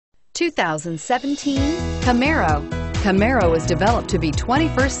2017 Camaro. Camaro is developed to be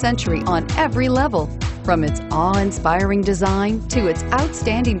 21st century on every level, from its awe-inspiring design to its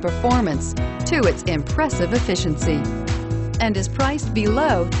outstanding performance to its impressive efficiency, and is priced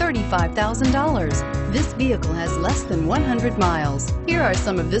below $35,000. This vehicle has less than 100 miles. Here are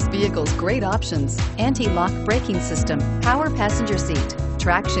some of this vehicle's great options: anti-lock braking system, power passenger seat,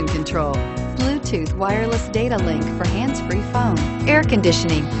 traction control, Bluetooth wireless data link for hands-free phone, air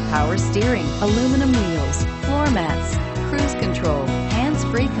conditioning, power steering, aluminum wheels, floor mats, cruise control,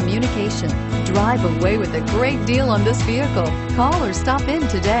 hands-free communication. Drive away with a great deal on this vehicle. Call or stop in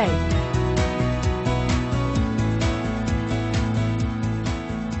today.